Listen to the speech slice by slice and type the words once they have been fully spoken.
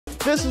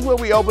This is where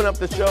we open up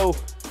the show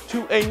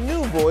to a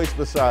new voice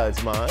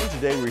besides mine.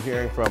 Today we're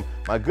hearing from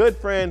my good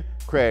friend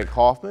Craig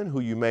Hoffman,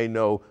 who you may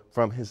know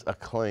from his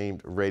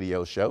acclaimed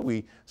radio show.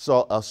 We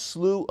saw a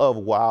slew of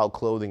wild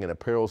clothing and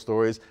apparel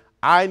stories.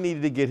 I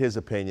needed to get his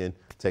opinion.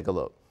 Take a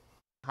look.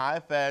 High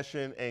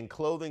fashion and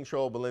clothing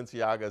troll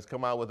Balenciaga has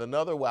come out with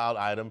another wild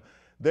item.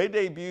 They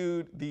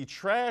debuted the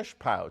trash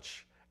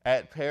pouch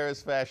at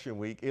Paris Fashion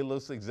Week. It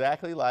looks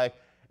exactly like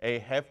a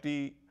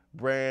hefty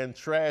brand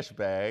trash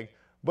bag,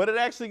 but it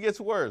actually gets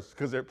worse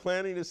because they're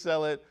planning to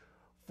sell it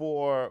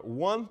for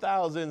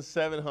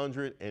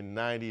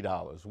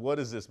 $1,790. What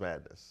is this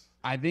madness?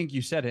 I think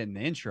you said it in the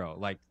intro.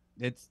 Like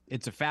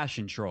it's a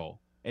fashion troll.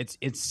 It's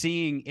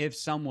seeing if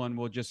someone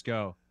will just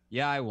go,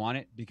 yeah, I want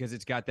it because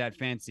it's got that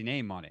fancy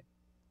name on it.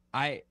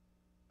 I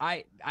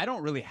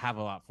don't really have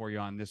a lot for you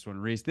on this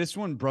one, Reese. This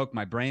one broke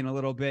my brain a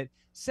little bit.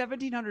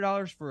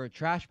 $1,700 for a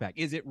trash bag.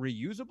 Is it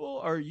reusable,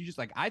 or are you just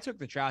like, I took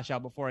the trash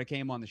out before I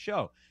came on the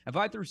show? If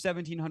I threw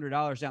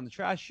 $1,700 down the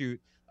trash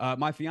chute,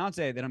 my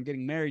fiance that I'm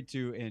getting married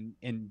to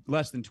in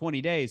less than 20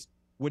 days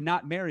would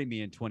not marry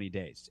me in 20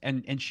 days.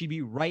 And she'd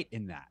be right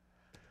in that.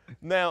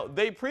 Now,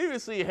 they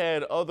previously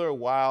had other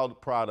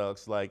wild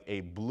products like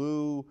a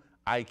blue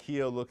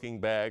IKEA-looking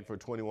bag for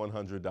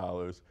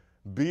 $2,100,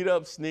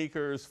 beat-up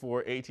sneakers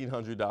for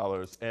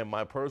 $1,800, and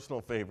my personal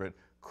favorite,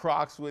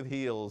 Crocs with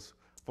heels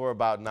for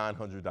about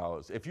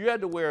 $900. If you had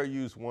to wear or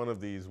use one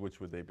of these, which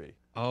would they be?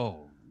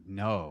 Oh,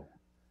 no.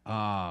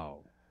 Oh.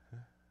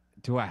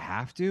 Do I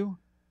have to?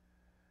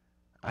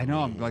 I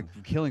know I'm like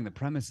killing the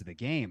premise of the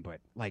game,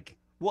 but like...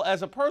 Well,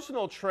 as a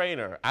personal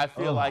trainer, I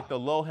feel like the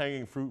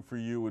low-hanging fruit for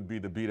you would be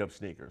the beat-up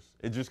sneakers.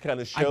 It just kind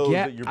of shows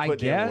that you're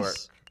putting in work.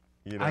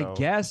 You know? I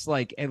guess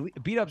like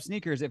beat-up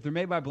sneakers, if they're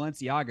made by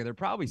Balenciaga, they're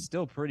probably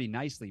still pretty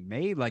nicely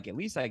made. Like at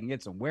least I can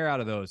get some wear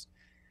out of those.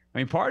 I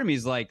mean, part of me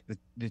is like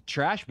the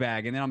trash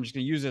bag, and then I'm just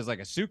going to use it as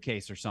like a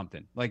suitcase or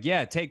something. Like,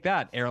 yeah, take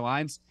that,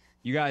 airlines.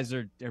 You guys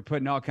are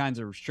putting all kinds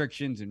of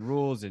restrictions and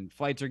rules, and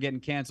flights are getting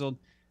canceled.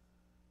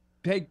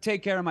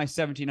 Take care of my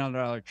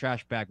 $1,700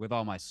 trash bag with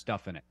all my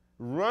stuff in it.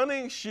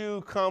 Running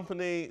shoe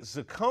company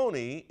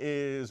Saucony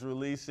is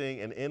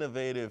releasing an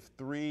innovative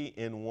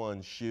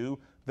 3-in-1 shoe.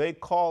 They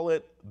call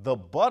it the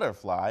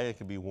Butterfly. It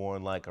can be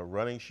worn like a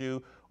running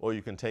shoe, or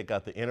you can take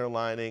out the inner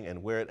lining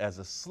and wear it as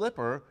a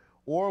slipper,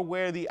 or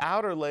wear the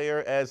outer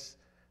layer as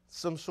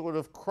some sort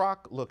of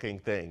croc-looking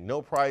thing.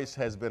 No price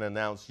has been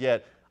announced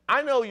yet.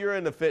 I know you're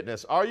into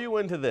fitness. Are you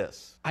into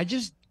this? I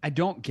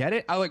don't get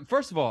it.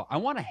 First of all, I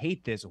want to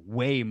hate this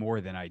way more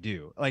than I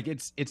do. Like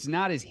it's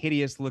not as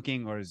hideous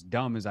looking or as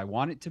dumb as I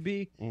want it to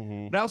be.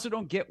 But I also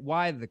don't get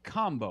why the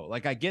combo.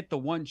 Like I get the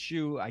one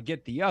shoe, I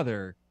get the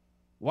other.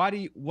 Why do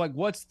you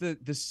what's the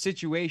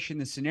situation,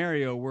 the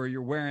scenario where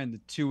you're wearing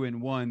the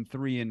 2-in-1,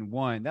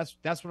 3-in-1?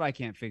 That's what I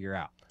can't figure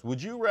out.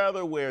 Would you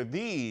rather wear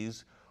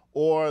these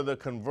or the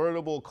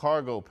convertible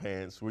cargo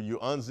pants where you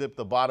unzip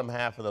the bottom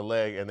half of the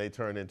leg and they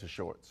turn into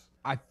shorts?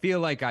 I feel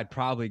like I'd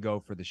probably go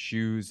for the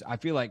shoes. I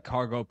feel like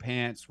cargo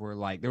pants were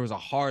like, there was a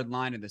hard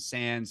line in the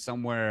sand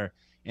somewhere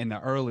in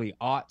the early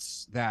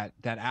aughts that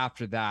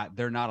after that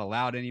they're not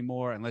allowed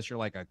anymore unless you're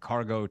like a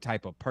cargo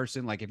type of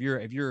person. Like if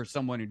you're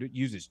someone who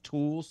uses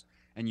tools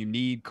and you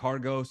need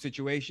cargo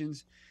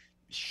situations,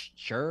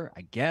 sure,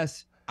 I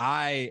guess.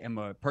 I am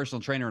a personal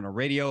trainer and a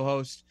radio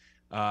host.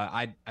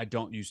 I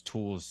don't use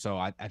tools, so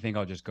I think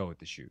I'll just go with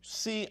the shoes.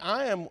 See,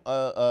 I am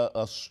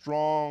a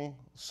strong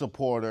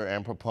supporter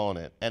and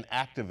proponent, an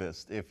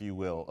activist, if you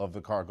will, of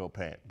the cargo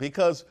pant.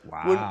 Because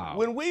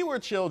when we were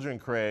children,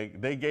 Craig,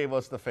 they gave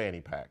us the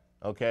fanny pack,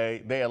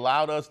 okay? They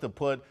allowed us to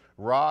put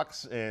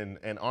rocks and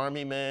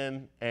army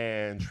men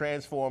and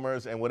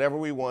transformers and whatever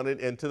we wanted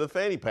into the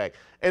fanny pack.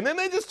 And then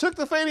they just took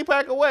the fanny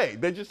pack away.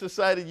 They just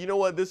decided, you know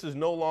what, this is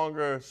no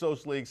longer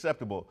socially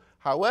acceptable.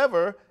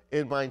 However,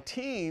 in my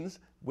teens,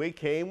 we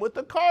came with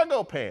the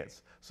cargo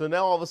pants. So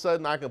now all of a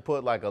sudden I can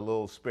put like a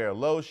little spare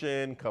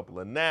lotion, couple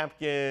of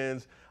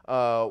napkins,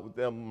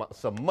 some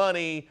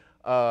money,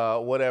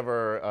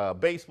 whatever,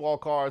 baseball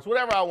cards,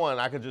 whatever I want,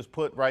 I could just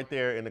put right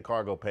there in the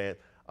cargo pant,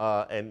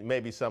 and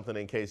maybe something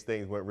in case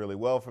things went really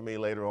well for me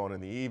later on in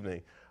the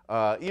evening.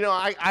 You know,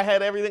 I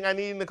had everything I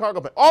needed in the cargo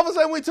pant. All of a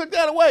sudden we took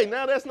that away.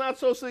 Now that's not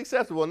socially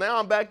acceptable. Now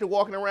I'm back to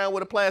walking around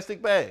with a plastic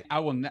bag.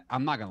 I'm not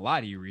going to lie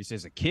to you, Reese.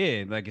 As a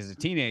kid, like as a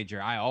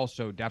teenager, I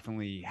also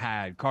definitely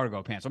had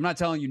cargo pants. I'm not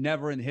telling you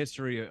never in the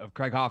history of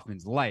Craig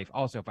Hoffman's life.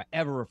 Also, if I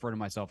ever refer to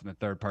myself in the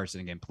third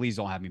person again, please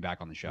don't have me back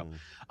on the show.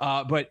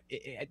 But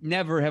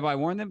never have I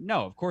worn them?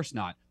 No, of course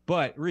not.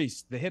 But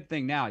Reese, the hip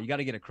thing now, you got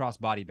to get a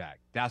crossbody bag.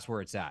 That's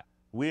where it's at.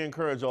 We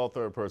encourage all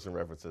third-person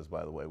references,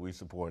 by the way. We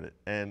support it.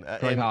 And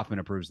Craig Hoffman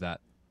approves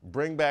that.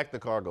 Bring back the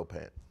cargo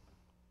pant.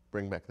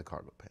 Bring back the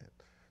cargo pant.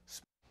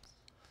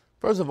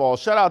 First of all,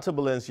 shout out to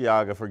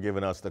Balenciaga for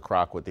giving us the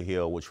croc with the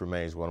heel, which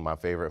remains one of my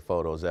favorite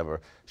photos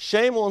ever.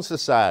 Shame on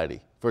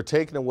society for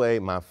taking away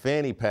my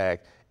fanny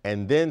pack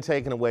and then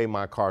taken away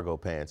my cargo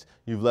pants.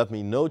 You've left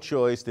me no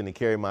choice than to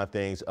carry my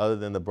things other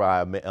than to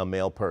buy a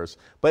mail purse.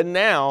 But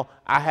now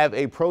I have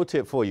a pro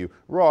tip for you.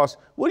 Ross,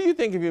 what do you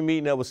think if you're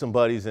meeting up with some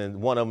buddies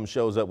and one of them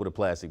shows up with a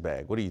plastic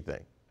bag? What do you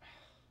think?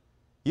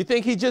 You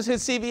think he just hit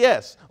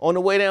CVS on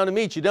the way down to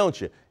meet you,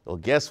 don't you? Well,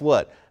 guess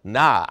what?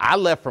 Nah, I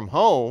left from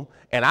home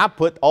and I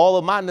put all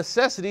of my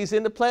necessities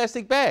in the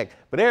plastic bag.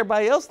 But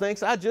everybody else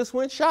thinks I just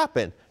went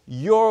shopping.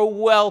 You're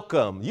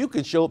welcome. You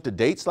can show up to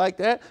dates like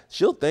that.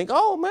 She'll think,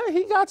 oh man,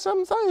 he got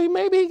something.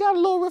 Maybe he got a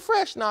little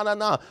refreshed.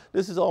 No.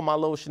 This is all my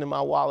lotion in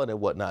my wallet and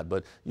whatnot.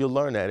 But you'll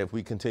learn that if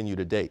we continue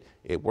to date.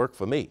 It worked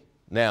for me.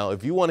 Now,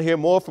 if you want to hear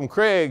more from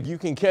Craig, you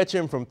can catch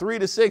him from 3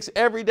 to 6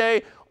 every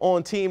day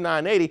on Team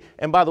 980.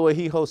 And by the way,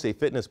 he hosts a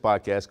fitness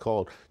podcast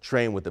called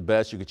Train with the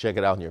Best. You can check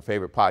it out on your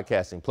favorite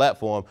podcasting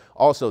platform.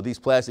 Also, these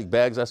plastic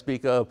bags I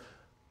speak of,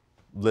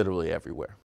 literally everywhere.